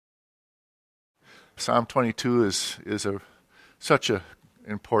Psalm 22 is such an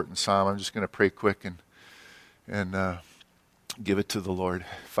important psalm. I'm just going to pray quick and give it to the Lord.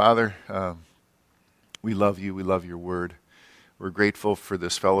 Father, we love you. We love your word. We're grateful for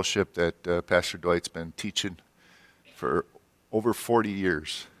this fellowship that Pastor Dwight's been teaching for over 40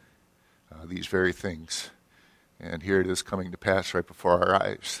 years, these very things. And here it is coming to pass right before our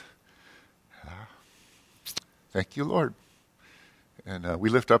eyes. Thank you, Lord. And we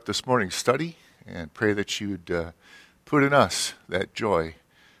lift up this morning's study and pray that you'd put in us that joy,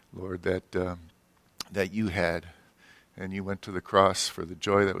 Lord, that you had. And you went to the cross for the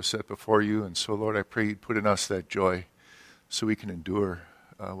joy that was set before you. And so, Lord, I pray you'd put in us that joy so we can endure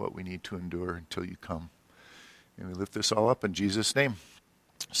what we need to endure until you come. And we lift this all up in Jesus' name.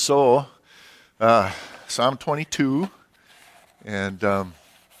 So, Psalm 22, and I'm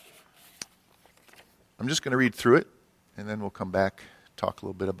just going to read through it, and then we'll come back, talk a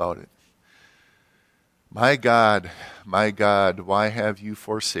little bit about it. My God, why have you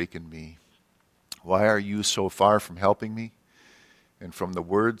forsaken me? Why are you so far from helping me and from the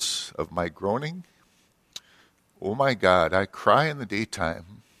words of my groaning? O my God, I cry in the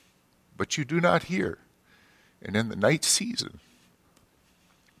daytime, but you do not hear, and in the night season,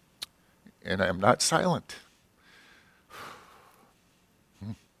 and I am not silent.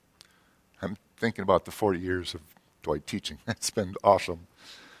 I'm thinking about the 40 years of Dwight teaching. It's been awesome.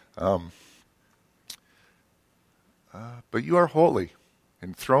 But you are holy,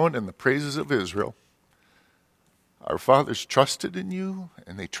 enthroned in the praises of Israel. Our fathers trusted in you,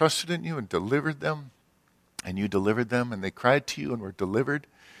 and they trusted in you and delivered them, and you delivered them, and they cried to you and were delivered.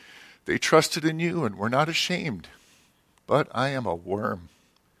 They trusted in you and were not ashamed. But I am a worm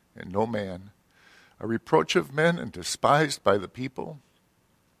and no man, a reproach of men and despised by the people.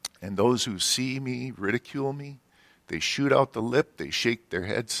 And those who see me ridicule me. They shoot out the lip, they shake their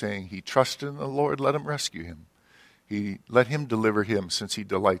head, saying, He trusted in the Lord, let him rescue him. Let him deliver him, since he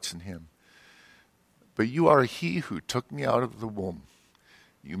delights in him. But you are he who took me out of the womb.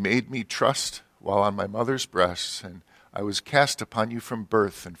 You made me trust while on my mother's breasts, and I was cast upon you from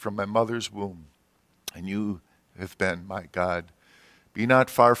birth and from my mother's womb. And you have been my God. Be not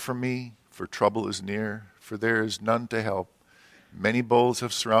far from me, for trouble is near, for there is none to help. Many bulls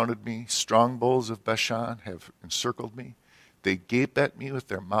have surrounded me, strong bulls of Bashan have encircled me. They gape at me with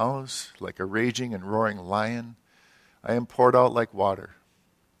their mouths like a raging and roaring lion. I am poured out like water,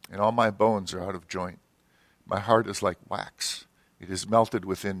 and all my bones are out of joint. My heart is like wax. It is melted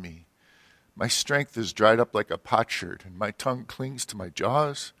within me. My strength is dried up like a potsherd, and my tongue clings to my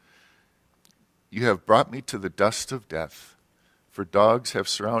jaws. You have brought me to the dust of death. For dogs have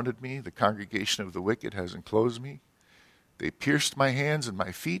surrounded me. The congregation of the wicked has enclosed me. They pierced my hands and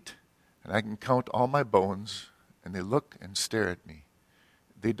my feet, and I can count all my bones, and they look and stare at me.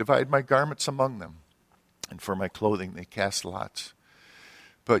 They divide my garments among them, and for my clothing they cast lots.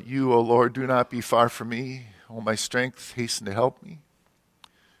 But you, O Lord, do not be far from me. O my strength, hasten to help me.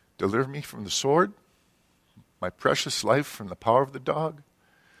 Deliver me from the sword, my precious life from the power of the dog.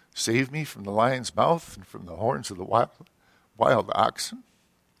 Save me from the lion's mouth and from the horns of the wild oxen.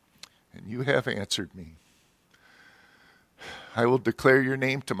 And you have answered me. I will declare your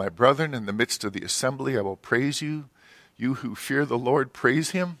name to my brethren in the midst of the assembly. I will praise you. You who fear the Lord,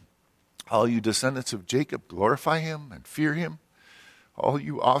 praise him. All you descendants of Jacob, glorify him and fear him. All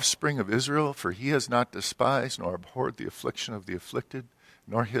you offspring of Israel, for he has not despised nor abhorred the affliction of the afflicted,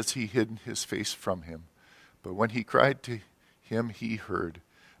 nor has he hidden his face from him. But when he cried to him, he heard.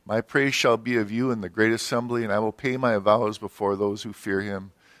 My praise shall be of you in the great assembly, and I will pay my vows before those who fear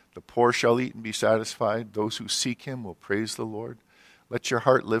him. The poor shall eat and be satisfied. Those who seek him will praise the Lord. Let your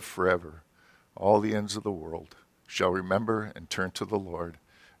heart live forever. All the ends of the world shall remember and turn to the Lord.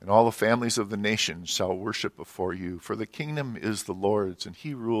 And all the families of the nations shall worship before you. For the kingdom is the Lord's, and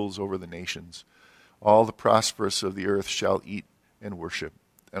he rules over the nations. All the prosperous of the earth shall eat and worship.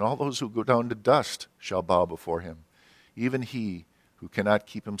 And all those who go down to dust shall bow before him. Even he who cannot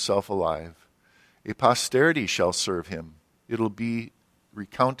keep himself alive. A posterity shall serve him. It'll be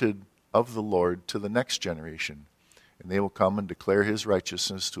recounted of the Lord to the next generation. And they will come and declare his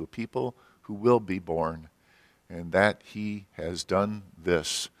righteousness to a people who will be born. And that he has done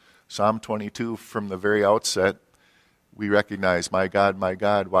this. Psalm 22, from the very outset, we recognize, my God,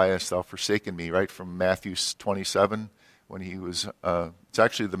 why hast thou forsaken me? Right from Matthew 27, when he was, it's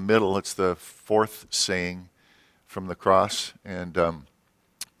actually the middle, it's the fourth saying from the cross. And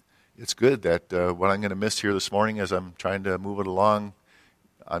it's good that what I'm going to miss here this morning as I'm trying to move it along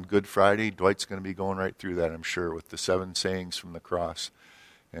on Good Friday, Dwight's going to be going right through that, I'm sure, with the 7 sayings from the cross.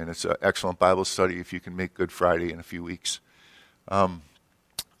 And it's an excellent Bible study if you can make Good Friday in a few weeks.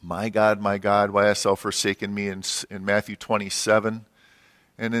 my God, why hast thou forsaken me in Matthew 27.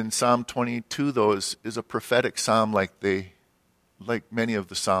 And in Psalm 22, though, is a prophetic psalm like many of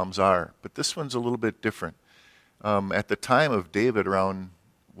the psalms are. But this one's a little bit different. At the time of David, around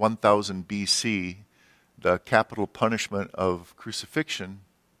 1000 BC, the capital punishment of crucifixion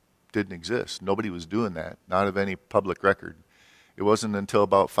didn't exist. Nobody was doing that, not of any public record. It wasn't until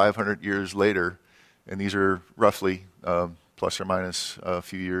about 500 years later, and these are roughly plus or minus a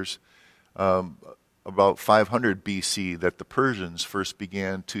few years, about 500 BC, that the Persians first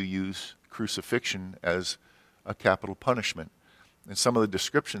began to use crucifixion as a capital punishment. And some of the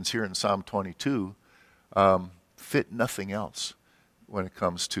descriptions here in Psalm 22 fit nothing else when it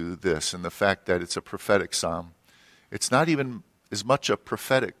comes to this, and the fact that it's a prophetic psalm. It's not even as much a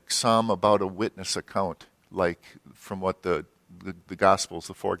prophetic psalm about a witness account, like from what the Gospels,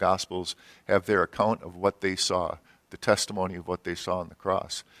 the four Gospels, have their account of what they saw, the testimony of what they saw on the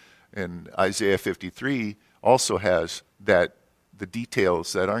cross. And Isaiah 53 also has the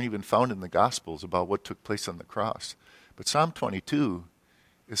details that aren't even found in the Gospels about what took place on the cross. But Psalm 22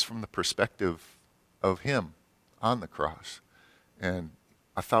 is from the perspective of him on the cross, and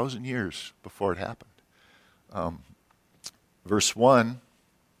 1,000 years before it happened. Verse 1,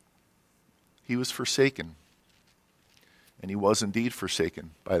 he was forsaken, and he was indeed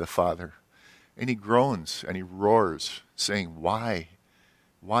forsaken by the Father. And he groans and he roars, saying, Why?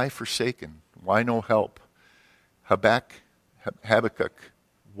 Why forsaken? Why no help? Habakkuk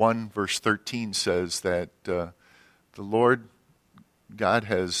 1 verse 13 says that the Lord God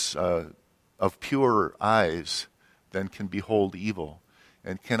has of purer eyes than can behold evil,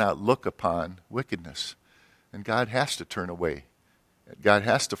 and cannot look upon wickedness. And God has to turn away. God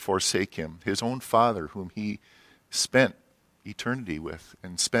has to forsake him, his own Father, whom he spent eternity with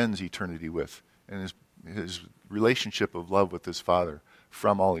and spends eternity with, and his relationship of love with his Father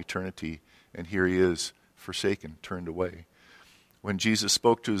from all eternity. And here he is, forsaken, turned away. When Jesus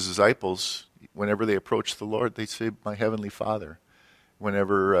spoke to his disciples, whenever they approached the Lord, they'd say, my heavenly Father.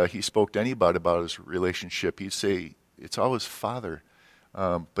 Whenever he spoke to anybody about his relationship, he'd say, it's always Father.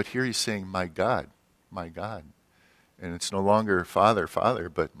 But here he's saying, my God, my God. And it's no longer Father, Father,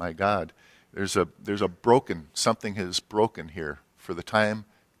 but my God. There's a broken, something has broken here for the time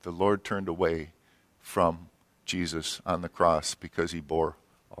the Lord turned away from Jesus on the cross because he bore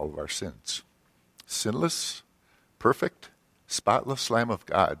all of our sins. Sinless, perfect, spotless Lamb of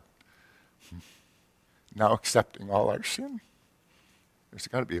God, now accepting all our sin. There's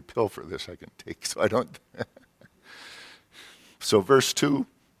got to be a pill for this I can take so I don't. So verse 2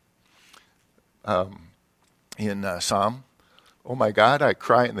 in Psalm, oh my God, I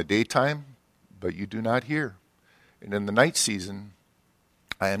cry in the daytime, but you do not hear. And in the night season,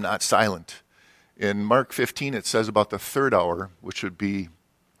 I am not silent. In Mark 15, it says about the third hour, which would be,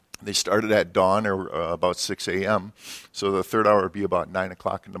 they started at dawn or about 6 a.m., so the third hour would be about 9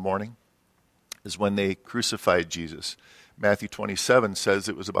 o'clock in the morning, is when they crucified Jesus. Matthew 27 says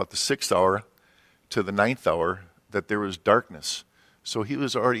it was about the 6th hour to the 9th hour that there was darkness. So he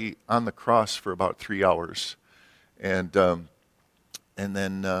was already on the cross for about 3 hours, and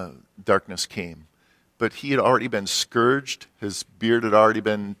then darkness came. But he had already been scourged. His beard had already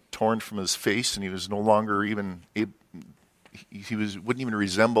been torn from his face, and he was no longer even able, wouldn't even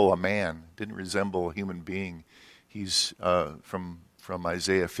resemble a man, didn't resemble a human being. He's from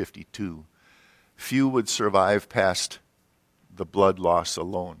Isaiah 52. Few would survive past the blood loss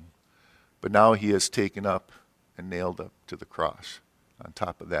alone. But now he is taken up and nailed up to the cross. On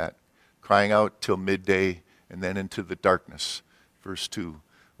top of that, crying out till midday and then into the darkness. Verse 2,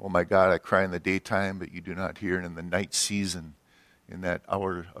 oh my God, I cry in the daytime, but you do not hear, and in the night season, in that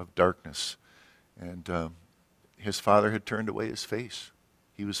hour of darkness. And his Father had turned away his face.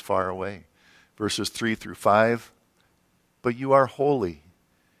 He was far away. Verses 3 through 5, but you are holy,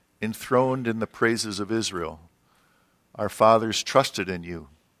 enthroned in the praises of Israel. Our fathers trusted in you.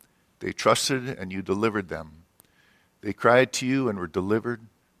 They trusted and you delivered them. They cried to you and were delivered.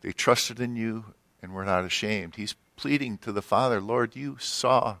 They trusted in you and were not ashamed. He's pleading to the Father, Lord, you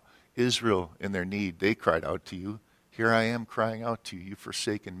saw Israel in their need. They cried out to you. Here I am crying out to you. You've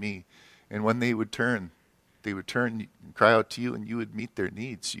forsaken me. And when they would turn and cry out to you, and you would meet their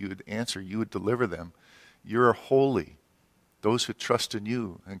needs. You would answer. You would deliver them. You're holy. Those who trust in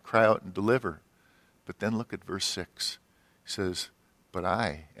you and cry out and deliver. But then look at verse 6. He says, but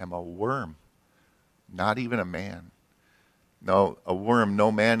I am a worm, not even a man. No, a worm,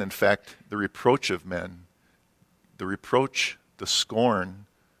 no man. In fact, the reproach of men, the reproach, the scorn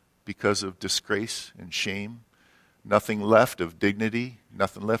because of disgrace and shame, nothing left of dignity,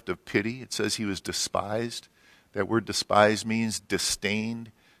 nothing left of pity. It says he was despised. That word despised means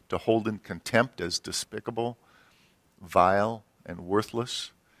disdained, to hold in contempt as despicable, vile, and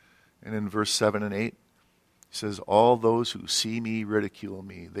worthless. And in verse 7 and 8, he says, all those who see me ridicule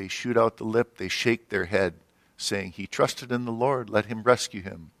me. They shoot out the lip, they shake their head, saying, he trusted in the Lord, let him rescue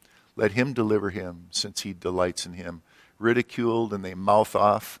him. Let him deliver him, since he delights in him. Ridiculed, and they mouth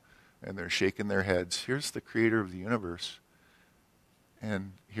off, and they're shaking their heads. Here's the creator of the universe.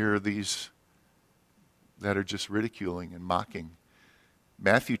 And here are these that are just ridiculing and mocking.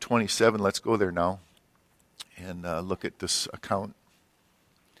 Matthew 27, let's go there now and look at this account.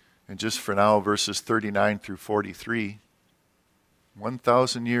 And just for now, verses 39 through 43,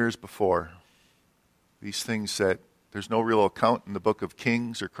 1,000 years before, these things that there's no real account in the book of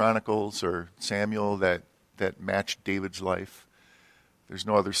Kings or Chronicles or Samuel that matched David's life. There's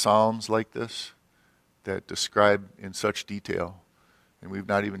no other Psalms like this that describe in such detail. And we've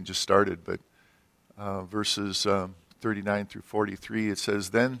not even just started, but verses 39 through 43, it says,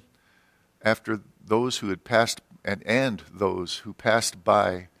 then after those who had passed, and those who passed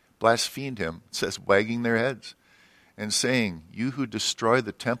by blasphemed him, it says, wagging their heads, and saying, you who destroy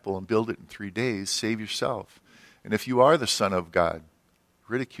the temple and build it in 3 days, save yourself. And if you are the Son of God,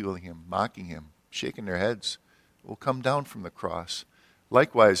 ridiculing him, mocking him, shaking their heads, will come down from the cross.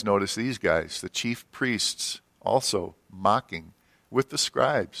 Likewise, notice these guys, the chief priests, also mocking with the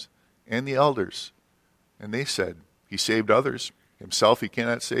scribes and the elders. And they said, he saved others. Himself he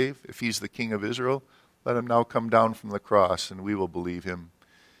cannot save. If he's the King of Israel, let him now come down from the cross, and we will believe him.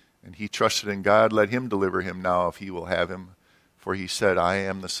 And he trusted in God. Let him deliver him now if he will have him. For he said, I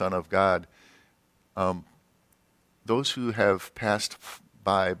am the Son of God. Those who have passed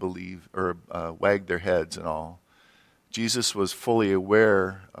by believe, or wagged their heads and all. Jesus was fully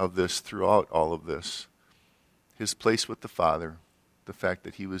aware of this throughout all of this. His place with the Father, the fact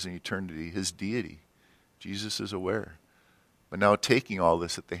that he was in eternity, his deity. Jesus is aware. But now taking all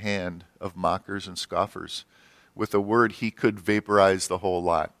this at the hand of mockers and scoffers, with a word he could vaporize the whole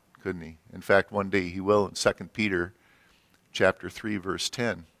lot, couldn't he? In fact, one day he will in 2 Peter chapter 3, verse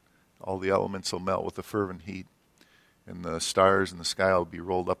 10. All the elements will melt with a fervent heat, and the stars in the sky will be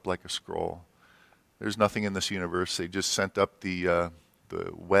rolled up like a scroll. There's nothing in this universe. They just sent up the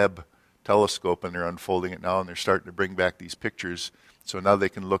Webb telescope, and they're unfolding it now, and they're starting to bring back these pictures. So now they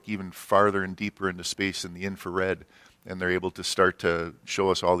can look even farther and deeper into space in the infrared, and they're able to start to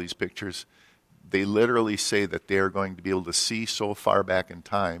show us all these pictures. They literally say that they are going to be able to see so far back in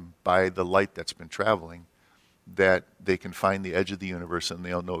time by the light that's been traveling that they can find the edge of the universe, and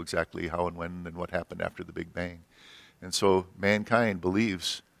they'll know exactly how and when and what happened after the Big Bang. And so mankind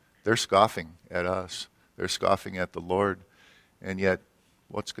believes they're scoffing at us. They're scoffing at the Lord. And yet,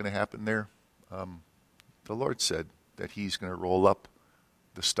 what's going to happen there? The Lord said that he's going to roll up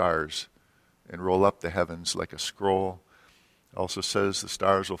the stars and roll up the heavens like a scroll. Also says the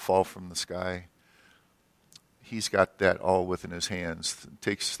stars will fall from the sky. He's got that all within his hands.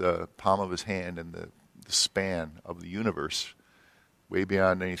 Takes the palm of his hand and the span of the universe, way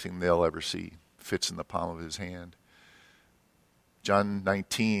beyond anything they'll ever see, fits in the palm of his hand. John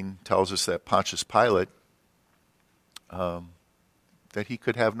 19 tells us that Pontius Pilate, that he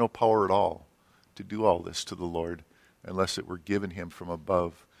could have no power at all to do all this to the Lord unless it were given him from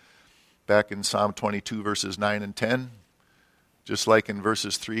above. Back in Psalm 22, verses 9 and 10, just like in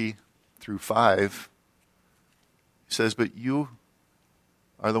verses 3 through 5, he says, but you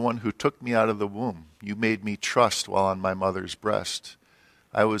are the one who took me out of the womb. You made me trust while on my mother's breast.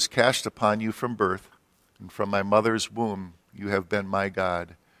 I was cast upon you from birth, and from my mother's womb you have been my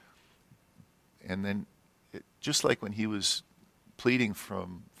God. And then, just like when he was pleading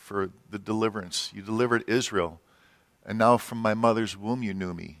for the deliverance, you delivered Israel, and now from my mother's womb you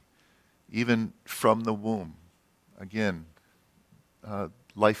knew me. Even from the womb. Again,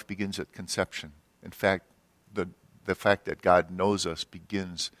 life begins at conception. In fact, the fact that God knows us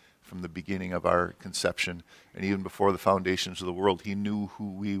begins from the beginning of our conception. And even before the foundations of the world, he knew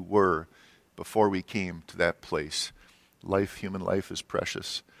who we were before we came to that place. Human life is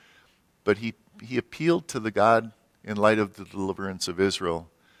precious. But he appealed to the God in light of the deliverance of Israel.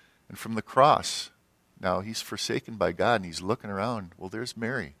 And from the cross, now he's forsaken by God, and he's looking around. Well, there's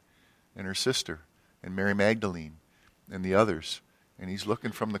Mary and her sister, and Mary Magdalene, and the others. And he's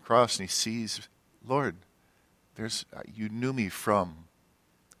looking from the cross, and he sees, Lord, you knew me from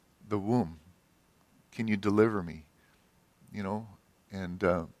the womb. Can you deliver me? You know,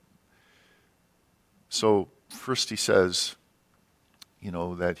 and so first he says, you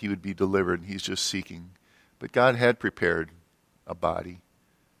know, that he would be delivered, and he's just seeking. But God had prepared a body,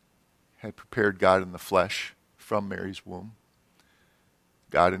 had prepared God in the flesh from Mary's womb.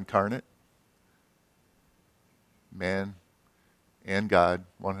 God incarnate, man and God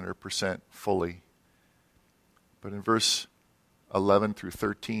 100% fully. But in verse 11 through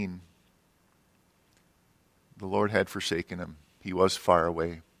 13, the Lord had forsaken him. He was far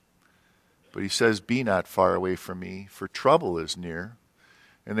away. But he says, "Be not far away from me, for trouble is near,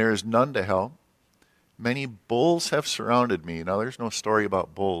 and there is none to help. Many bulls have surrounded me." Now, there's no story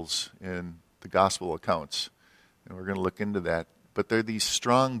about bulls in the gospel accounts, and we're going to look into that. But they're these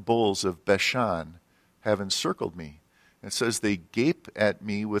strong bulls of Bashan have encircled me. It says they gape at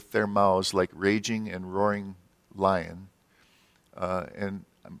me with their mouths like raging and roaring lion. And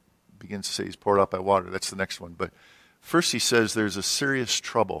begins to say he's poured out by water. That's the next one. But first he says there's a serious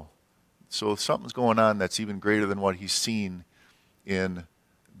trouble. So something's going on that's even greater than what he's seen in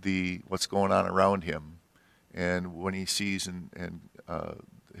what's going on around him. And when he sees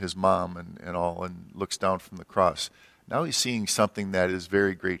his mom and all, and looks down from the cross, now he's seeing something that is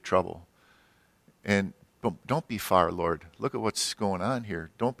very great trouble. And don't be far, Lord. Look at what's going on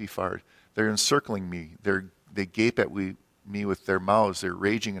here. Don't be far. They're encircling me. They gape at me with their mouths. They're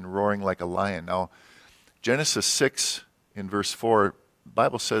raging and roaring like a lion. Now, Genesis 6 in verse 4, the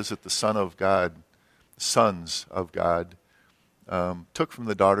Bible says that the sons of God, took from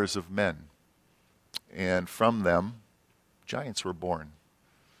the daughters of men, and from them giants were born.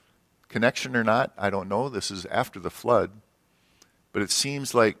 Connection or not, I don't know. This is after the flood, but it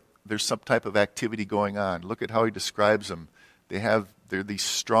seems like there's some type of activity going on. Look at how he describes them. They're these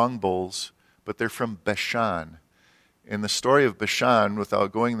strong bulls, but they're from Bashan. In the story of Bashan,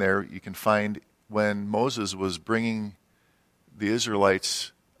 without going there, you can find when Moses was bringing the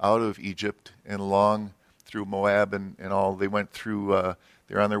Israelites out of Egypt and along through Moab and all, they went through,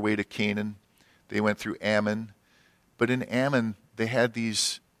 they're on their way to Canaan. They went through Ammon. But in Ammon, they had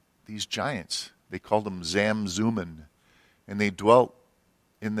these giants. They called them Zamzummim. And they dwelt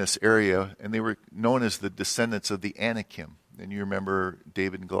in this area, and they were known as the descendants of the Anakim. And you remember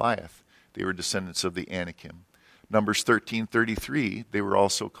David and Goliath. They were descendants of the Anakim. Numbers 13:33, they were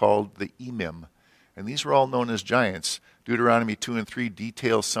also called the Emim. And these were all known as giants. Deuteronomy 2 and 3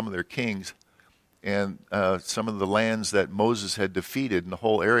 details some of their kings and some of the lands that Moses had defeated. And the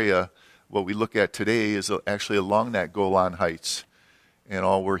whole area, what we look at today, is actually along that Golan Heights and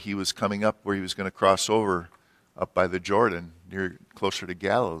all, where he was coming up, where he was going to cross over up by the Jordan, closer to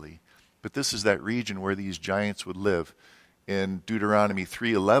Galilee. But this is that region where these giants would live. In Deuteronomy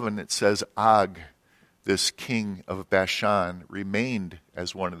 3:11, it says Og, this king of Bashan, remained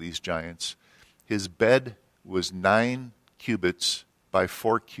as one of these giants. His bed was 9 cubits by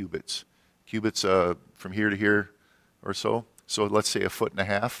 4 cubits. Cubits from here to here or so. So let's say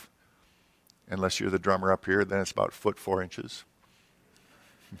 1.5 feet. Unless you're the drummer up here, then it's about 1.4 inches.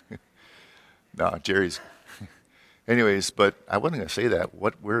 No, Jerry's. Anyways, but I wasn't going to say that.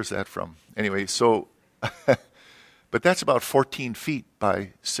 Where's that from? Anyway, so, but that's about 14 feet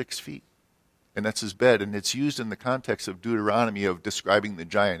by 6 feet. And that's his bed. And it's used in the context of Deuteronomy of describing the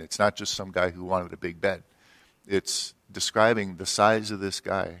giant. It's not just some guy who wanted a big bed. It's describing the size of this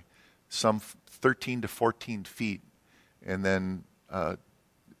guy, some 13 to 14 feet. And then,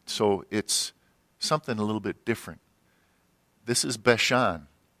 so it's something a little bit different. This is Bashan.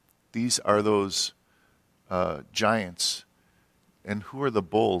 These are those giants. And who are the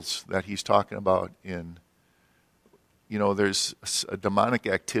bulls that he's talking about in? There's a demonic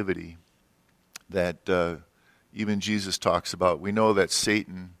activity that even Jesus talks about. We know that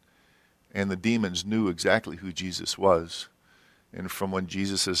Satan and the demons knew exactly who Jesus was. And from when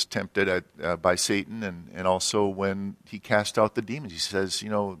Jesus is tempted by Satan, and also when he cast out the demons, he says,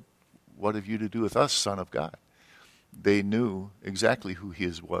 what have you to do with us, Son of God? They knew exactly who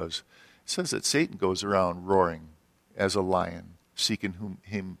he was. It says that Satan goes around roaring as a lion, seeking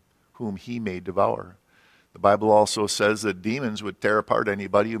whom he may devour. The Bible also says that demons would tear apart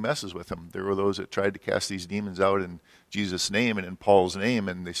anybody who messes with him. There were those that tried to cast these demons out in Jesus' name and in Paul's name,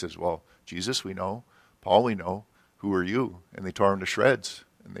 and they says, well, Jesus we know, Paul we know, who are you? And they tore him to shreds,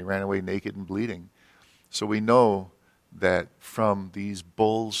 and they ran away naked and bleeding. So we know that from these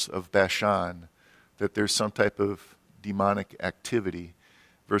bulls of Bashan, that there's some type of demonic activity.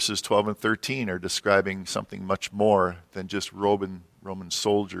 Verses 12 and 13 are describing something much more than just Roman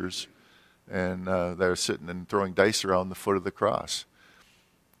soldiers and they're sitting and throwing dice around the foot of the cross.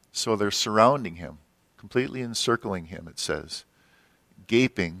 So they're surrounding him, completely encircling him, it says,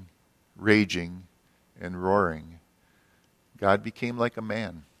 gaping, raging, and roaring. God became like a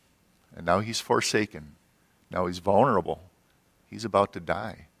man, and now he's forsaken. Now he's vulnerable. He's about to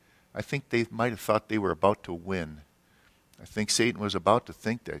die. I think they might have thought they were about to win. I think Satan was about to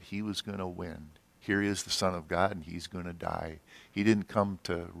think that he was going to win. Here he is, the Son of God, and he's going to die. He didn't come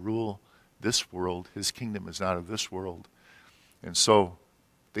to rule this world. His kingdom is not of this world. And so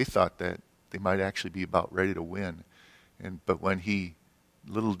they thought that they might actually be about ready to win. But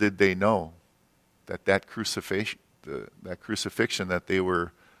little did they know that crucifixion that they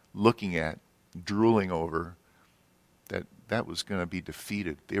were looking at, drooling over, that was going to be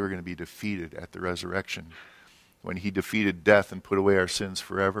defeated. They were going to be defeated at the resurrection. When he defeated death and put away our sins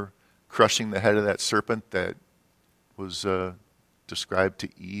forever, crushing the head of that serpent that was described to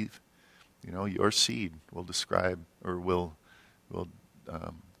Eve. Your seed will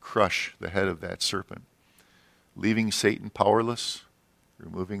crush the head of that serpent. Leaving Satan powerless,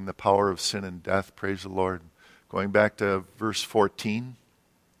 removing the power of sin and death, praise the Lord. Going back to verse 14.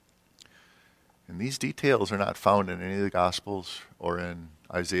 And these details are not found in any of the Gospels or in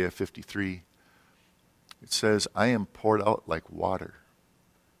Isaiah 53. It says, I am poured out like water.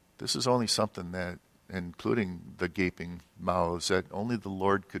 This is only something that, including the gaping mouths, that only the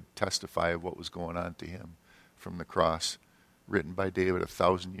Lord could testify of what was going on to him from the cross, written by David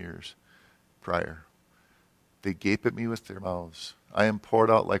 1,000 years prior. They gape at me with their mouths. I am poured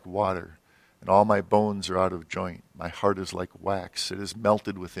out like water, and all my bones are out of joint. My heart is like wax. It is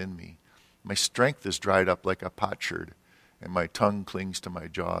melted within me. My strength is dried up like a potsherd, and my tongue clings to my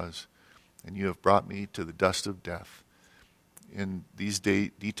jaws. And you have brought me to the dust of death. And these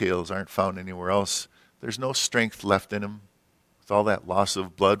details aren't found anywhere else. There's no strength left in him. With all that loss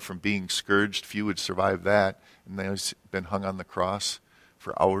of blood from being scourged, few would survive that. And now he's been hung on the cross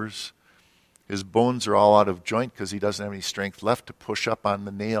for hours. His bones are all out of joint because he doesn't have any strength left to push up on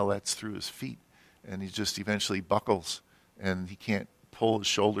the nail that's through his feet. And he just eventually buckles, and he can't pull his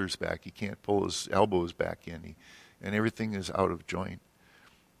shoulders back. He can't pull his elbows back in. And everything is out of joint.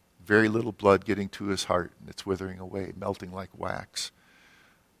 Very little blood getting to his heart, and it's withering away, melting like wax.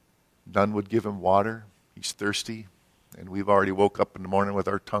 None would give him water. He's thirsty. And we've already woke up in the morning with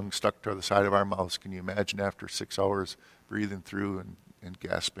our tongue stuck to the side of our mouths. Can you imagine after 6 hours breathing through and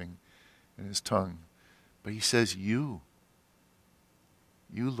gasping in his tongue? But he says, you,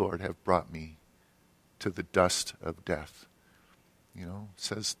 Lord, have brought me to the dust of death. It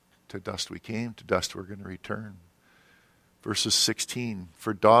says, to dust we came, to dust we're going to return. Verses 16,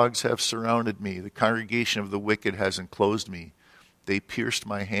 for dogs have surrounded me. The congregation of the wicked has enclosed me. They pierced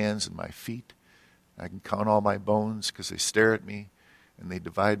my hands and my feet. I can count all my bones because they stare at me, and they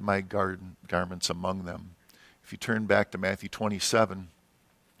divide my garments among them. If you turn back to Matthew 27,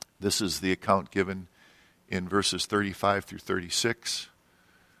 this is the account given in verses 35 through 36.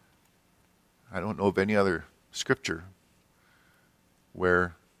 I don't know of any other scripture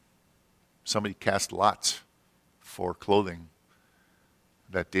where somebody cast lots for clothing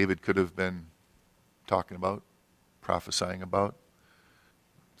that David could have been talking about, prophesying about,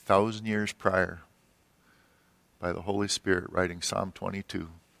 1,000 years prior, by the Holy Spirit writing Psalm 22. It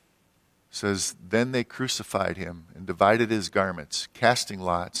says, then they crucified him and divided his garments, casting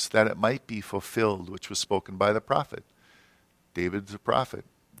lots, that it might be fulfilled, which was spoken by the prophet. David's a prophet.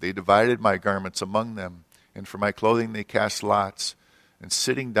 They divided my garments among them, and for my clothing they cast lots, and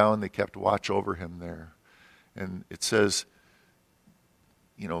sitting down they kept watch over him there. And it says,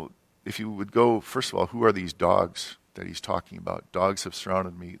 if you would go, first of all, who are these dogs that he's talking about? Dogs have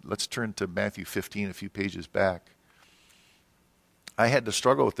surrounded me. Let's turn to Matthew 15, a few pages back. I had to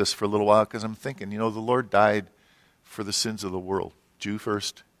struggle with this for a little while because I'm thinking, the Lord died for the sins of the world, Jew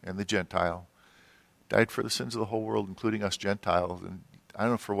first and the Gentile. Died for the sins of the whole world, including us Gentiles. And I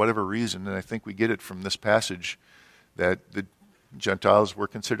don't know, for whatever reason, and I think we get it from this passage, that the Gentiles were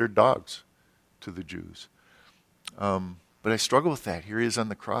considered dogs to the Jews. But I struggle with that. Here he is on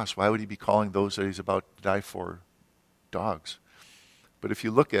the cross. Why would he be calling those that he's about to die for dogs? But if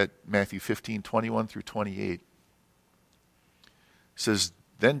you look at Matthew 15, 21 through 28, it says,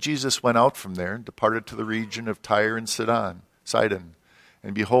 then Jesus went out from there and departed to the region of Tyre and Sidon.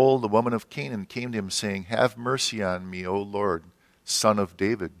 And behold, the woman of Canaan came to him, saying, have mercy on me, O Lord, son of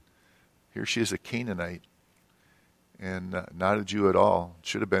David. Here she is, a Canaanite, and not a Jew at all.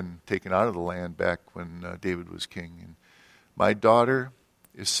 Should have been taken out of the land back when David was king. And my daughter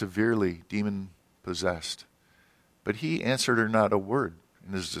is severely demon-possessed. But he answered her not a word.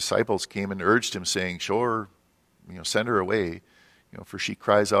 And his disciples came and urged him, saying, show her, send her away, for she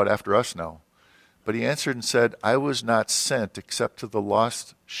cries out after us now. But he answered and said, I was not sent except to the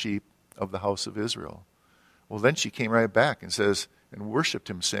lost sheep of the house of Israel. Well, then she came right back and says, and worshipped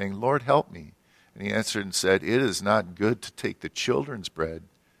him, saying, Lord, help me. And he answered and said, it is not good to take the children's bread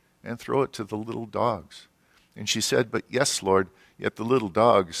and throw it to the little dogs. And she said, but yes, Lord, yet the little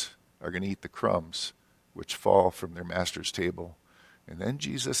dogs are going to eat the crumbs which fall from their master's table. And then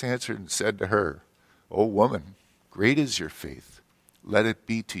Jesus answered and said to her, O woman, great is your faith. Let it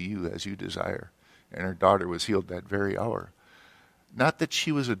be to you as you desire. And her daughter was healed that very hour. Not that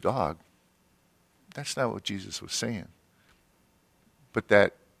she was a dog. That's not what Jesus was saying. But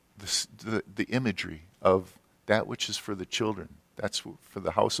that the imagery of that which is for the children, that's for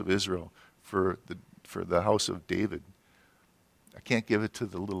the house of Israel, for the house of David. I can't give it to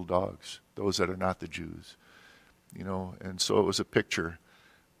the little dogs, those that are not the Jews. And so it was a picture.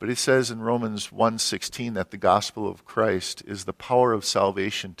 But it says in Romans 1:16 that the gospel of Christ is the power of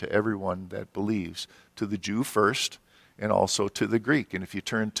salvation to everyone that believes, to the Jew first, and also to the Greek. And if you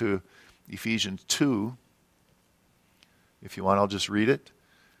turn to Ephesians 2, if you want, I'll just read it,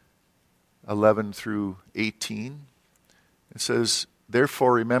 11 through 18. It says,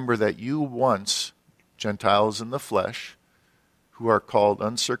 "Therefore remember that you once, Gentiles in the flesh, who are called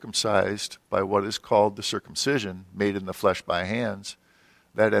uncircumcised by what is called the circumcision, made in the flesh by hands,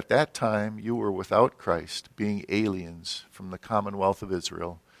 that at that time you were without Christ, being aliens from the commonwealth of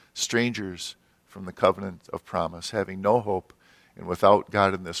Israel, strangers from the covenant of promise, having no hope and without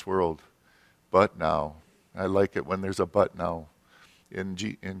God in this world. But now," I like it when there's a but now,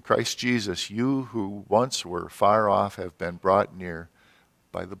 "in Christ Jesus, you who once were far off have been brought near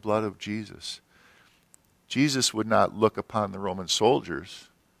by the blood of Jesus." Jesus would not look upon the Roman soldiers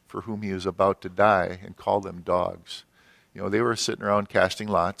for whom he was about to die and call them dogs. They were sitting around casting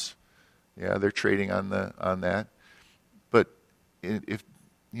lots. Yeah, they're trading on that. But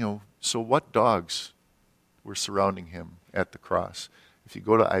so what dogs were surrounding him at the cross? If you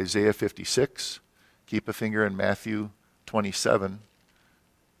go to Isaiah 56, keep a finger in Matthew 27,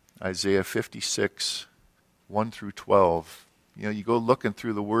 Isaiah 56, 1 through 12. You go looking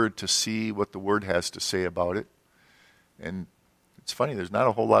through the Word to see what the Word has to say about it. And it's funny, there's not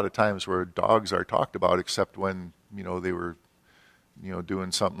a whole lot of times where dogs are talked about except when, they were,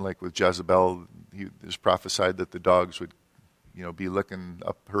 doing something like with Jezebel. It was prophesied that the dogs would, be licking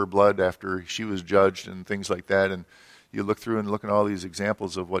up her blood after she was judged and things like that. And you look through and look at all these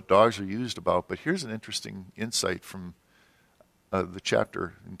examples of what dogs are used about. But here's an interesting insight from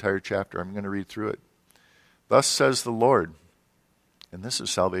the entire chapter. I'm going to read through it. "Thus says the Lord," and this is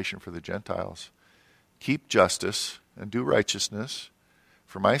salvation for the Gentiles, "keep justice and do righteousness,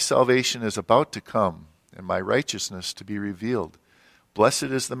 for my salvation is about to come, and my righteousness to be revealed. Blessed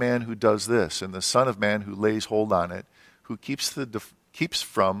is the man who does this, and the Son of Man who lays hold on it, who keeps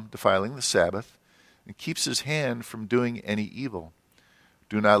from defiling the Sabbath, and keeps his hand from doing any evil.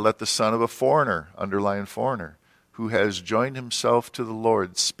 Do not let the son of a foreigner," underline foreigner, "who has joined himself to the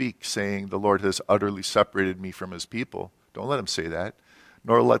Lord speak, saying, the Lord has utterly separated me from his people." Don't let him say that.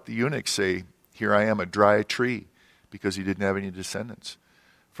 "Nor let the eunuch say, here I am a dry tree," because he didn't have any descendants.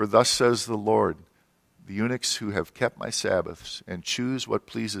 "For thus says the Lord, the eunuchs who have kept my Sabbaths and choose what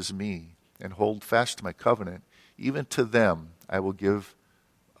pleases me and hold fast to my covenant, even to them I will give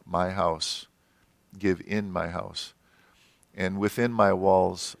in my house, and within my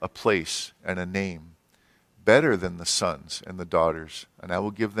walls a place and a name, better than the sons and the daughters, and I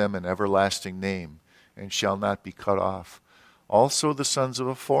will give them an everlasting name, and shall not be cut off. Also the sons of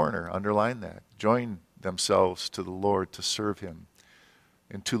a foreigner," underline that, "join themselves to the Lord to serve him,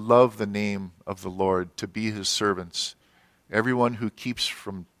 and to love the name of the Lord, to be his servants. Everyone who keeps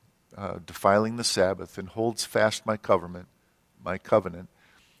from defiling the Sabbath and holds fast my covenant,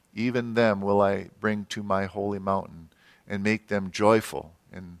 even them will I bring to my holy mountain, and make them joyful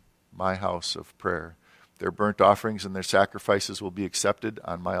in my house of prayer. Their burnt offerings and their sacrifices will be accepted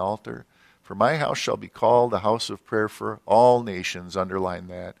on my altar. For my house shall be called a house of prayer for all nations," underline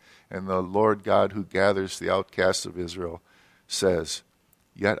that. "And the Lord God who gathers the outcasts of Israel says,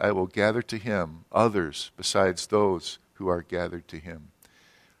 yet I will gather to him others besides those who are gathered to him.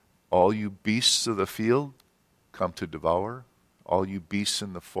 All you beasts of the field come to devour. All you beasts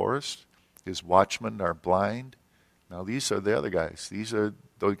in the forest, his watchmen are blind." Now these are the other guys. These are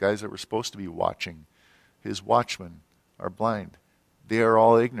those guys that were supposed to be watching. "His watchmen are blind. They are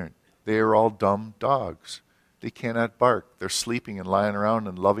all ignorant. They are all dumb dogs. They cannot bark. They're sleeping and lying around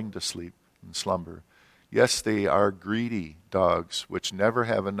and loving to sleep and slumber. Yes, they are greedy dogs which never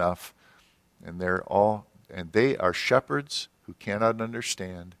have enough, and they are shepherds who cannot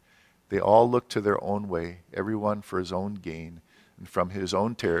understand. They all look to their own way, everyone for his own gain, and from his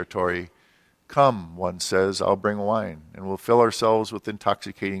own territory. Come," one says, "I'll bring wine, and we'll fill ourselves with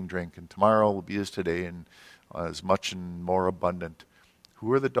intoxicating drink, and tomorrow will be as today, and as much and more abundant."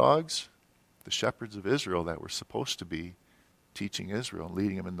 Who are the dogs? The shepherds of Israel that were supposed to be teaching Israel,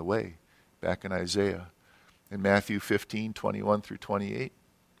 leading them in the way, back in Isaiah. In Matthew 15, 21 through 28.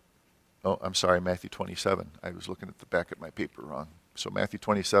 Oh, I'm sorry, Matthew 27. I was looking at the back of my paper wrong. So Matthew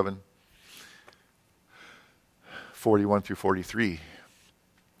 27, 41 through 43.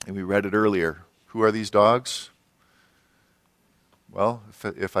 And we read it earlier. Who are these dogs? Well,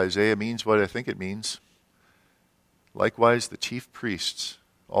 if Isaiah means what I think it means, likewise the chief priests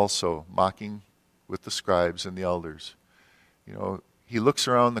also mocking with the scribes and the elders. You know, he looks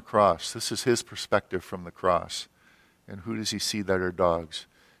around the cross. This is his perspective from the cross. And who does he see that are dogs?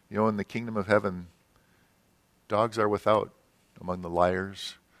 You know, in the kingdom of heaven, dogs are without among the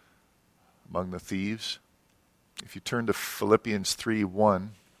liars, among the thieves. If you turn to Philippians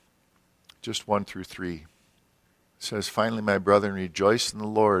 3:1, just 1 through 3, it says, "Finally, my brethren, rejoice in the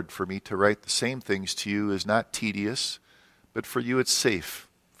Lord. For me to write the same things to you is not tedious, but for you it's safe.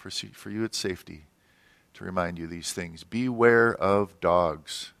 For you it's safety to remind you these things. Beware of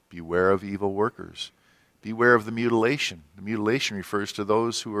dogs. Beware of evil workers. Beware of the mutilation." The mutilation refers to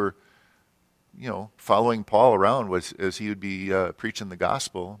those who are, following Paul around as he would be preaching the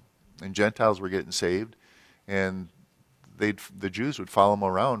gospel, and Gentiles were getting saved, and the Jews would follow him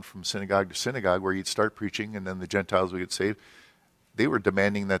around from synagogue to synagogue where he'd start preaching, and then the Gentiles would get saved. They were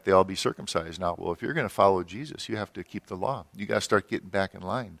demanding that they all be circumcised. Now, well, if you're going to follow Jesus, you have to keep the law. You got to start getting back in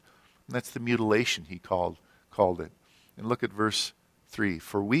line. And that's the mutilation, he called it. And look at verse 3.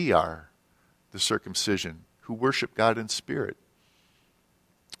 "For we are the circumcision who worship God in spirit.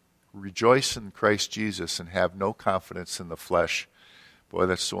 Rejoice in Christ Jesus and have no confidence in the flesh." Boy,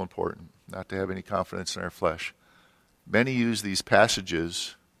 that's so important, not to have any confidence in our flesh. Many use these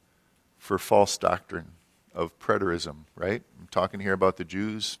passages for false doctrine of preterism, right? I'm talking here about the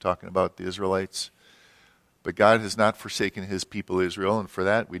Jews, talking about the Israelites. But God has not forsaken his people Israel, and for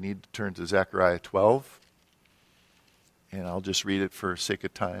that we need to turn to Zechariah 12. And I'll just read it for sake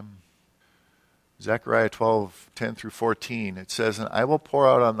of time. Zechariah 12, 10 through 14, it says, "And I will pour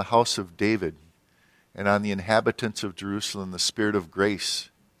out on the house of David and on the inhabitants of Jerusalem the spirit of grace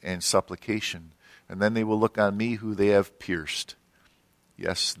and supplication. And then they will look on me who they have pierced.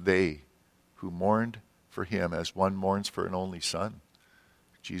 Yes, they who mourned for him as one mourns for an only son."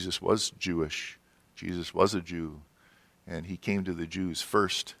 Jesus was Jewish. Jesus was a Jew. And he came to the Jews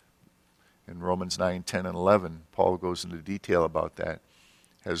first. In Romans 9, 10, and 11, Paul goes into detail about that.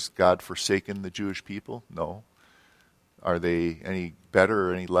 Has God forsaken the Jewish people? No. Are they any better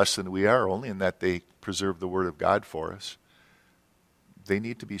or any less than we are? Only in that they preserve the word of God for us. They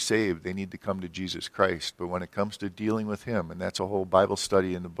need to be saved. They need to come to Jesus Christ. But when it comes to dealing with him, and that's a whole Bible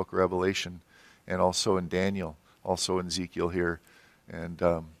study in the book of Revelation, and also in Daniel, also in Ezekiel here, and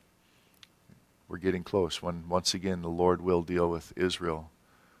we're getting close when once again the Lord will deal with Israel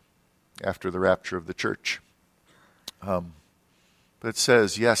after the rapture of the church. But it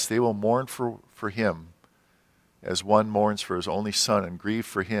says, yes, they will mourn for him as one mourns for his only son, and grieve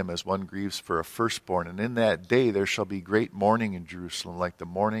for him as one grieves for a firstborn. And in that day there shall be great mourning in Jerusalem, like the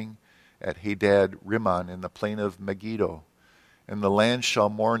mourning at Hadad Rimmon in the plain of Megiddo. And the land shall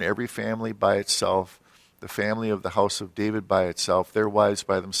mourn, every family by itself, the family of the house of David by itself, their wives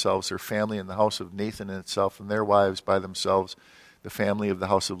by themselves, their family in the house of Nathan in itself, and their wives by themselves, the family of the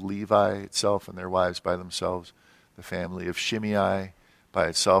house of Levi itself, and their wives by themselves, the family of Shimei by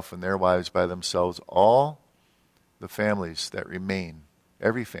itself, and their wives by themselves. All the families that remain,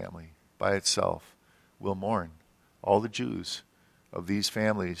 every family by itself, will mourn. All the Jews of these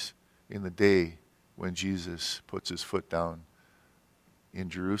families in the day when Jesus puts his foot down in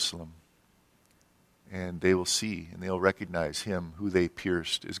Jerusalem. And they will see and they'll recognize him who they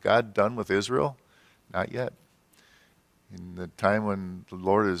pierced. Is God done with Israel? Not yet. In the time when the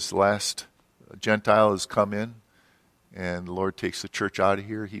Lord, his last Gentile, has come in, and the Lord takes the church out of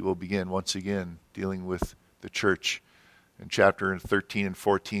here, he will begin once again dealing with the church. In chapter 13 and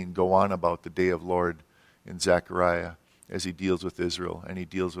 14 go on about the day of Lord in Zechariah as he deals with Israel and he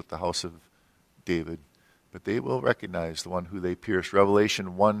deals with the house of David. But they will recognize the one who they pierced.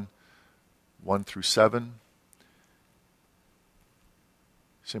 Revelation 1 through 7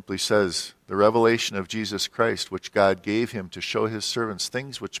 simply says, "The revelation of Jesus Christ, which God gave him to show his servants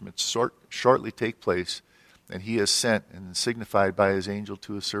things which must shortly take place, and he has sent and signified by his angel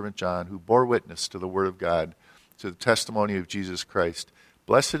to his servant John, who bore witness to the word of God, to the testimony of Jesus Christ.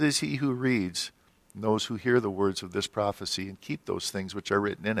 Blessed is he who reads, and those who hear the words of this prophecy, and keep those things which are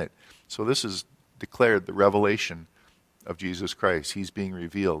written in it." So this is declared the revelation of Jesus Christ. He's being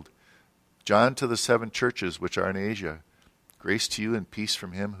revealed. "John to the 7 churches which are in Asia. Grace to you and peace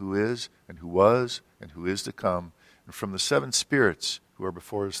from him who is, and who was, and who is to come, and from the 7 spirits who are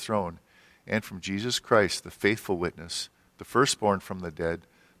before his throne, and from Jesus Christ, the faithful witness, the firstborn from the dead,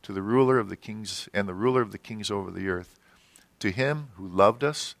 to the ruler of the kings and the ruler of the kings over the earth. To him who loved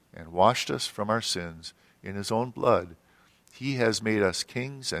us and washed us from our sins in his own blood, he has made us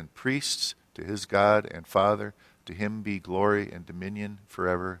kings and priests to his God and Father. To him be glory and dominion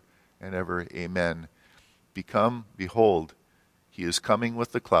forever and ever. Amen. Behold, He is coming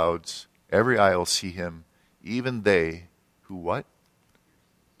with the clouds. Every eye will see him, even they who what?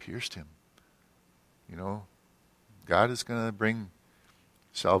 Pierced him. You know, God is going to bring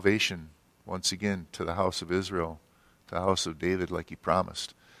salvation once again to the house of Israel, to the house of David, like he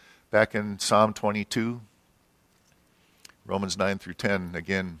promised. Back in Psalm 22, Romans 9 through 10,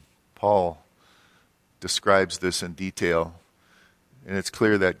 again, Paul describes this in detail. And it's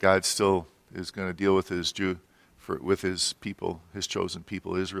clear that God still is going to deal with with his people, his chosen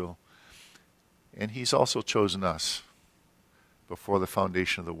people, Israel. And he's also chosen us before the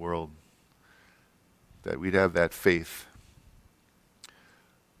foundation of the world, that we'd have that faith.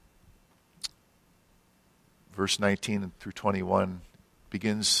 Verse 19 through 21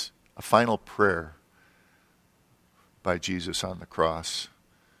 begins a final prayer by Jesus on the cross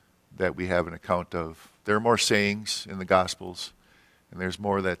that we have an account of. There are more sayings in the Gospels, and there's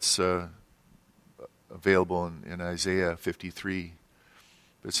more that's available in Isaiah 53.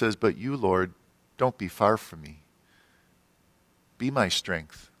 It says, "But you, Lord, don't be far from me. Be my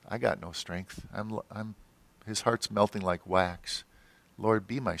strength." I got no strength. His heart's melting like wax. Lord,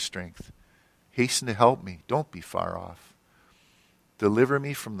 be my strength. Hasten to help me. Don't be far off. Deliver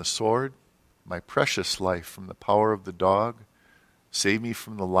me from the sword, my precious life from the power of the dog. Save me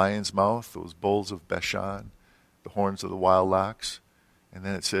from the lion's mouth, those bulls of Bashan, the horns of the wild ox. And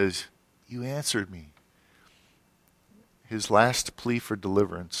then it says, you answered me. His last plea for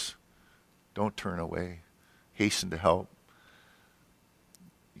deliverance. Don't turn away. Hasten to help.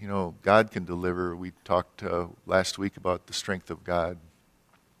 You know, God can deliver. We talked last week about the strength of God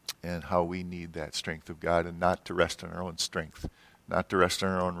and how we need that strength of God, and not to rest on our own strength, not to rest on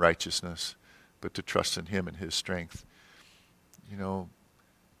our own righteousness, but to trust in Him and His strength. You know,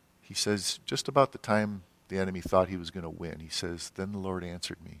 he says, just about the time the enemy thought he was going to win, he says, then the Lord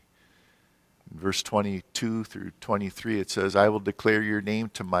answered me. In verse 22 through 23, it says, I will declare your name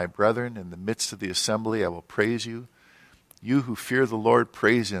to my brethren. In the midst of the assembly, I will praise you. You who fear the Lord,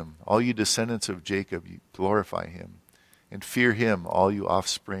 praise Him. All you descendants of Jacob, you glorify Him. And fear Him, all you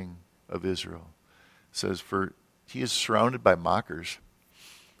offspring of Israel. It says, for He is surrounded by mockers,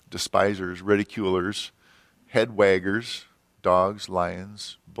 despisers, ridiculers, head waggers, dogs,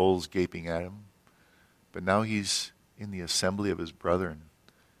 lions, bulls gaping at Him. But now He's in the assembly of His brethren,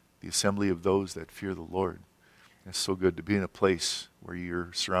 the assembly of those that fear the Lord. It's so good to be in a place where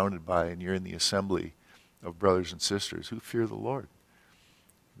you're surrounded by and you're in the assembly of brothers and sisters who fear the Lord.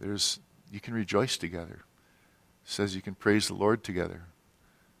 You can rejoice together. It says you can praise the Lord together.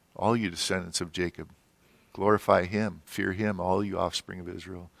 All you descendants of Jacob, glorify Him, fear Him, all you offspring of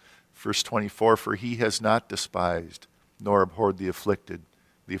Israel. Verse 24, for He has not despised, nor abhorred the afflicted,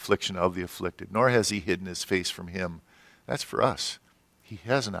 the affliction of the afflicted, nor has He hidden His face from him. That's for us. He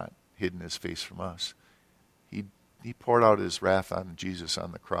has not hidden His face from us. He poured out His wrath on Jesus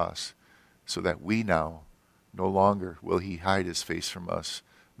on the cross so that we now, no longer will He hide His face from us.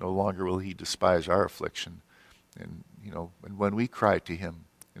 No longer will He despise our affliction. And, and when we cry to Him,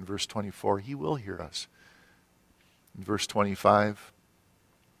 in verse 24, He will hear us. In verse 25,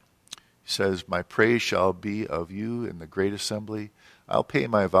 He says, my praise shall be of you in the great assembly. I'll pay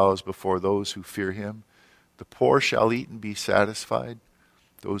my vows before those who fear Him. The poor shall eat and be satisfied.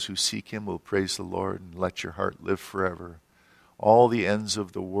 Those who seek Him will praise the Lord, and let your heart live forever. All the ends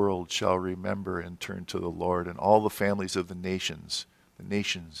of the world shall remember and turn to the Lord, and all the families of the nations,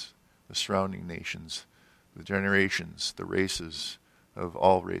 the surrounding nations, the generations, the races of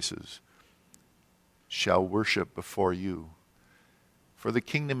all races, shall worship before you. For the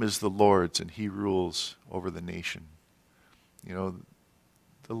kingdom is the Lord's, and He rules over the nation. The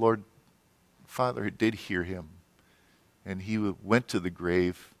Lord, Father did hear him, and he went to the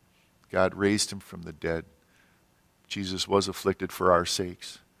grave. God raised Him from the dead. Jesus was afflicted for our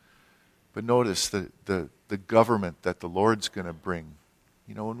sakes. But notice the government that the Lord's going to bring.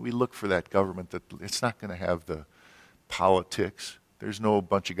 When we look for that government, that it's not going to have the politics. There's no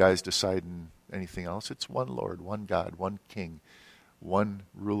bunch of guys deciding anything else. It's one Lord, one God, one King, one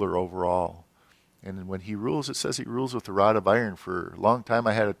ruler over all. And when He rules, it says He rules with a rod of iron. For a long time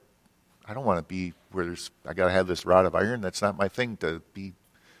I don't want to be where I got to have this rod of iron. That's not my thing to be.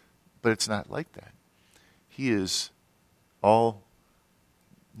 But it's not like that. He is all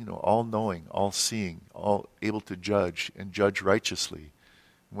knowing, all seeing, all able to judge and judge righteously.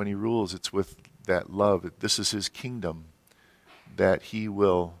 When He rules, it's with that love. This is His kingdom that He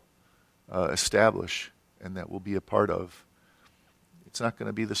will establish and that we'll be a part of. It's not going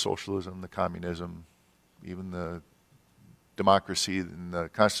to be the socialism, the communism, even the democracy and the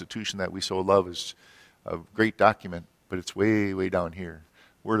Constitution that we so love is a great document, but it's way, way down here.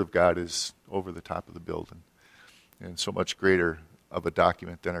 Word of God is over the top of the building. and so much greater of a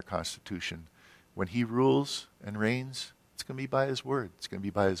document than our Constitution. When he rules and reigns, it's going to be by his word. It's going to be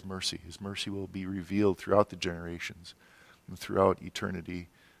by his mercy. His mercy will be revealed throughout the generations and throughout eternity,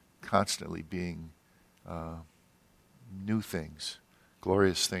 constantly being new things,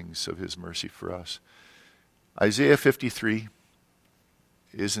 glorious things of his mercy for us. Isaiah 53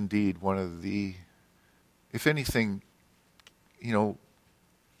 is indeed one of the, if anything,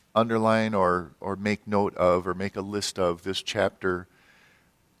 underline or make note of or make a list of this chapter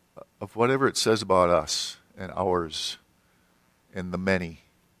of whatever it says about us and ours and the many.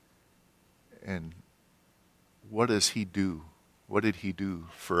 And what does he do? What did he do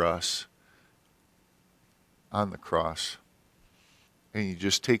for us on the cross? And you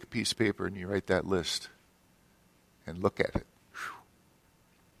just take a piece of paper and you write that list and look at it.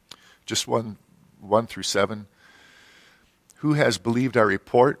 Whew. Just 1 through 7. Who has believed our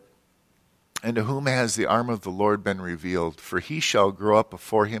report? And to whom has the arm of the Lord been revealed? For he shall grow up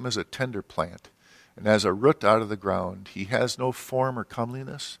before him as a tender plant, and as a root out of the ground. He has no form or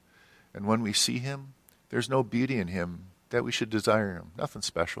comeliness, and when we see him, there's no beauty in him that we should desire him. Nothing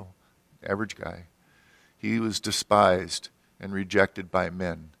special. Average guy. He was despised and rejected by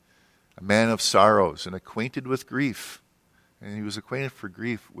men, a man of sorrows and acquainted with grief. And he was acquainted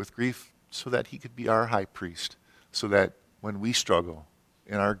with grief so that he could be our high priest, so that when we struggle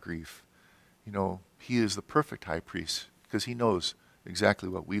in our grief, he is the perfect high priest because he knows exactly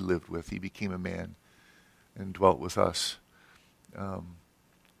what we lived with. He became a man and dwelt with us.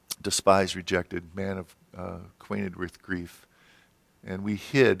 Despised, rejected, man of acquainted with grief. And we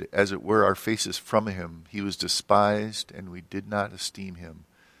hid, as it were, our faces from him. He was despised, and we did not esteem him.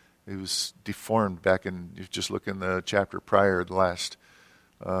 He was deformed back in, you just look in the chapter prior, the last,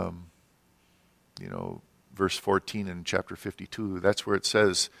 verse 14 in chapter 52. That's where it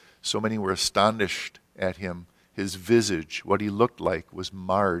says, so many were astonished at him. His visage, what he looked like, was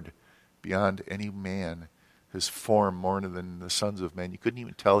marred beyond any man. His form more than the sons of men. You couldn't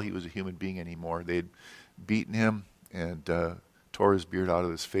even tell he was a human being anymore. They'd beaten him and tore his beard out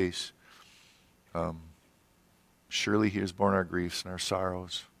of his face. Surely he has borne our griefs and our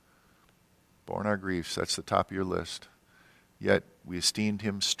sorrows. Borne our griefs, that's the top of your list. Yet we esteemed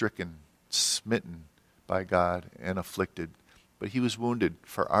him stricken, smitten by God, and afflicted. But he was wounded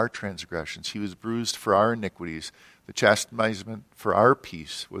for our transgressions. He was bruised for our iniquities. The chastisement for our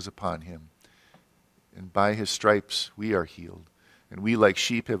peace was upon him. And by his stripes we are healed. And we like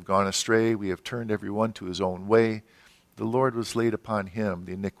sheep have gone astray. We have turned every one to his own way. The Lord was laid upon him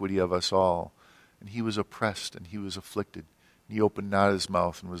the iniquity of us all. And he was oppressed and he was afflicted. And he opened not his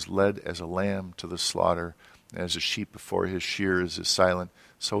mouth, and was led as a lamb to the slaughter. And as a sheep before his shearers is silent,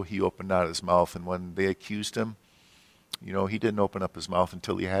 so he opened not his mouth. And when they accused him, he didn't open up his mouth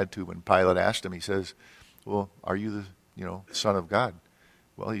until he had to. When Pilate asked him, he says, well, are you the Son of God?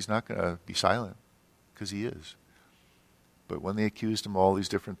 Well, he's not going to be silent, because he is. But when they accused him of all these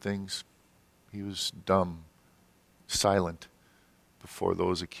different things, he was dumb, silent before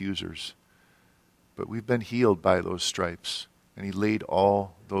those accusers. But we've been healed by those stripes, and he laid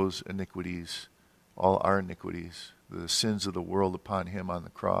all those iniquities, all our iniquities, the sins of the world upon him on the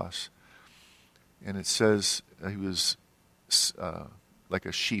cross. And it says he was like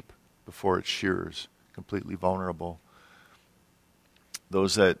a sheep before its shearers, completely vulnerable.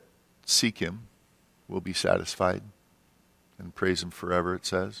 Those that seek him will be satisfied and praise him forever, it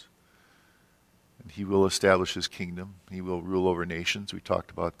says. And he will establish his kingdom. He will rule over nations. We talked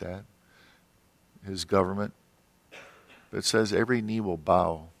about that. His government. But it says every knee will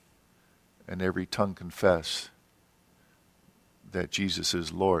bow and every tongue confess that Jesus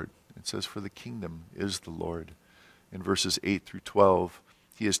is Lord. It says, for the kingdom is the Lord. In verses 8 through 12,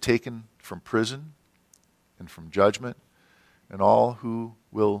 he is taken from prison and from judgment, and all who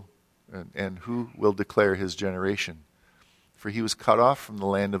will declare his generation. For he was cut off from the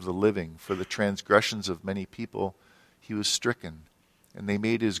land of the living. For the transgressions of many people he was stricken, and they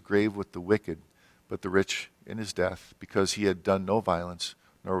made his grave with the wicked, but the rich in his death, because he had done no violence,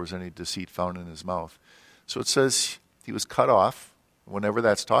 nor was any deceit found in his mouth. So it says he was cut off. Whenever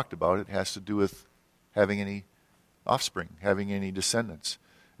that's talked about, it has to do with having any offspring, having any descendants.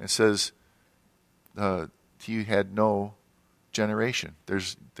 And it says he had no generation.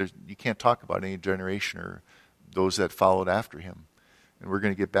 You can't talk about any generation or those that followed after him. And we're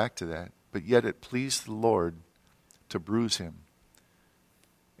going to get back to that. But yet it pleased the Lord to bruise him,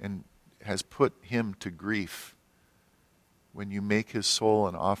 and has put him to grief. When you make his soul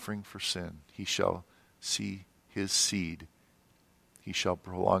an offering for sin, he shall see his seed. He shall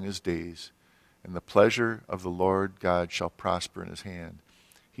prolong his days, and the pleasure of the Lord God shall prosper in his hand.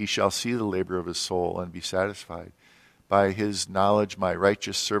 He shall see the labor of his soul and be satisfied. By his knowledge my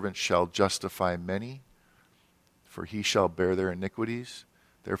righteous servant shall justify many, for he shall bear their iniquities.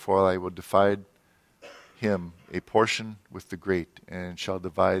 Therefore I will divide him a portion with the great, and shall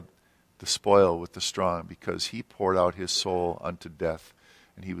divide the spoil with the strong, because he poured out his soul unto death,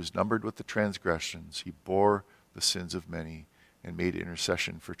 and he was numbered with the transgressions. He bore the sins of many, and made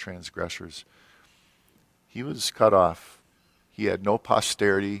intercession for transgressors. He was cut off. He had no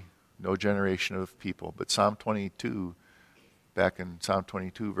posterity, no generation of people. But Psalm 22, back in Psalm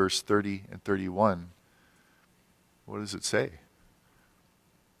 22, verse 30 and 31, what does it say?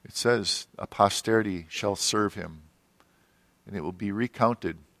 It says, a posterity shall serve him, and it will be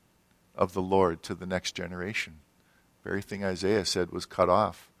recounted of the Lord to the next generation. The very thing Isaiah said was cut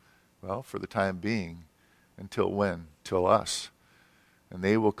off. Well, for the time being, until when? Till us. And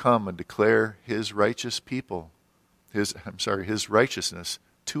they will come and declare his righteous people, his righteousness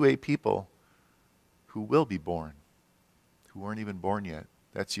to a people who will be born, who weren't even born yet.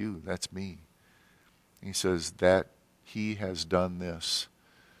 That's you, that's me. And he says that he has done this.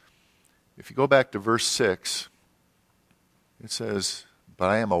 If you go back to verse 6, it says, but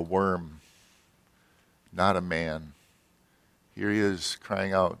I am a worm, not a man. Here he is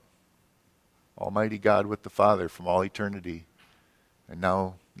crying out, Almighty God with the Father from all eternity. And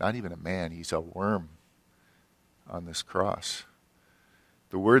now, not even a man, he's a worm on this cross.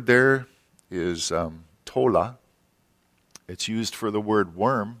 The word there is tola. It's used for the word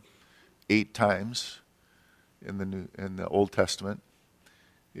worm 8 times in the Old Testament.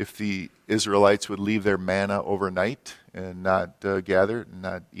 If the Israelites would leave their manna overnight and not gather it and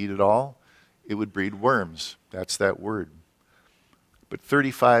not eat it all, it would breed worms. That's that word. But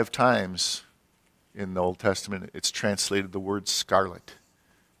 35 times in the Old Testament, it's translated the word scarlet,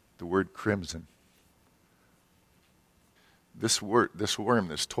 the word crimson. This worm,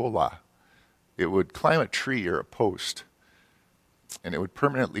 this tola, it would climb a tree or a post, and it would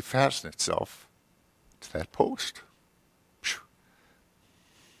permanently fasten itself to that post.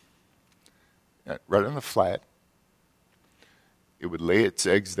 Right on the flat. It would lay its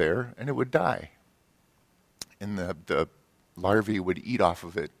eggs there, and it would die. And the larvae would eat off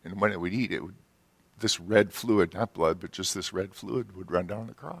of it, and when it would eat, this red fluid, not blood, but just this red fluid would run down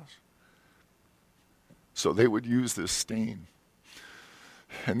the cross. So they would use this stain,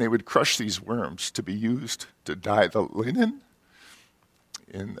 and they would crush these worms to be used to dye the linen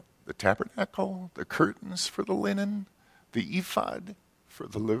in the tabernacle, the curtains for the linen, the ephod for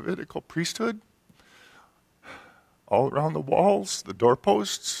the Levitical priesthood, all around the walls, the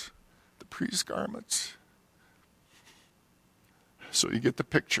doorposts, the priest's garments. So you get the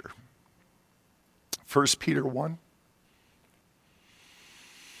picture. 1 Peter 1,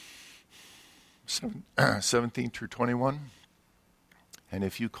 17 through 21. And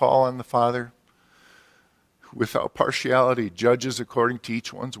if you call on the Father, who without partiality judges according to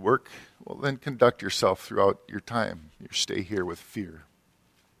each one's work, well, then conduct yourself throughout your time, your stay here, with fear,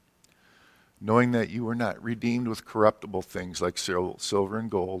 knowing that you were not redeemed with corruptible things like silver and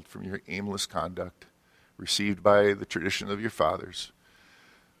gold from your aimless conduct, received by the tradition of your fathers,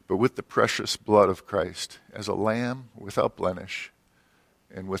 but with the precious blood of Christ, as a lamb without blemish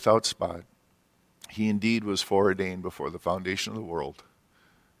and without spot. He indeed was foreordained before the foundation of the world,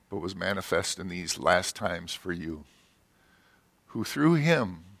 but was manifest in these last times for you, who through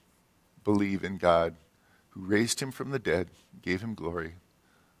him believe in God, who raised him from the dead, gave him glory,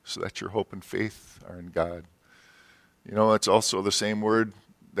 so that your hope and faith are in God. You know, it's also the same word,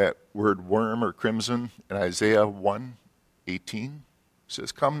 that word worm or crimson, in Isaiah 1:18.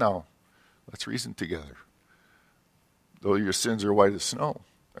 Says, come now, let's reason together. Though your sins are white as snow,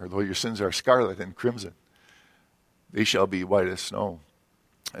 or though your sins are scarlet and crimson, they shall be white as snow.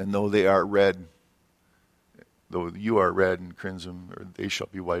 And though they are red, though you are red and crimson, or they shall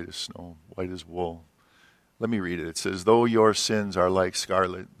be white as snow, white as wool. Let me read it. It says, though your sins are like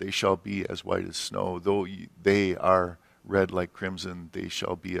scarlet, they shall be as white as snow. Though they are red like crimson, they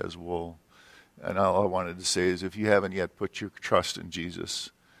shall be as wool. And all I wanted to say is, if you haven't yet put your trust in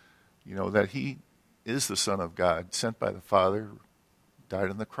Jesus, you know that he is the Son of God, sent by the Father, died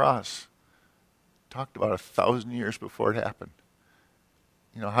on the cross, talked about 1,000 years before it happened.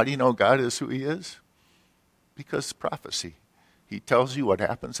 You know, how do you know God is who he is? Because it's prophecy. He tells you what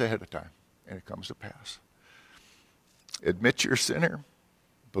happens ahead of time, and it comes to pass. Admit you're a sinner.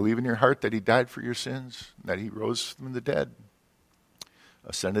 Believe in your heart that he died for your sins, and that he rose from the dead.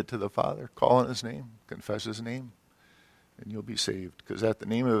 Ascended to the Father, call on his name, confess his name, and you'll be saved. Because at the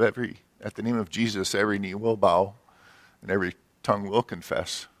name of Jesus, every knee will bow, and every tongue will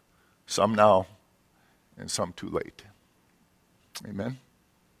confess. Some now, and some too late. Amen.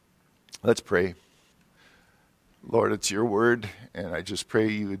 Let's pray. Lord, it's your word, and I just pray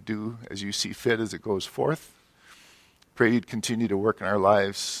you would do as you see fit as it goes forth. Pray you'd continue to work in our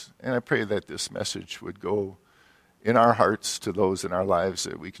lives, and I pray that this message would go in our hearts to those in our lives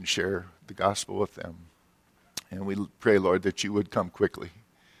that we can share the gospel with them. And we pray, Lord, that you would come quickly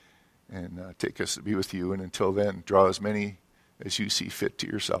and take us to be with you. And until then, draw as many as you see fit to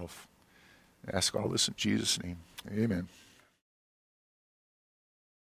yourself. I ask all this in Jesus' name. Amen.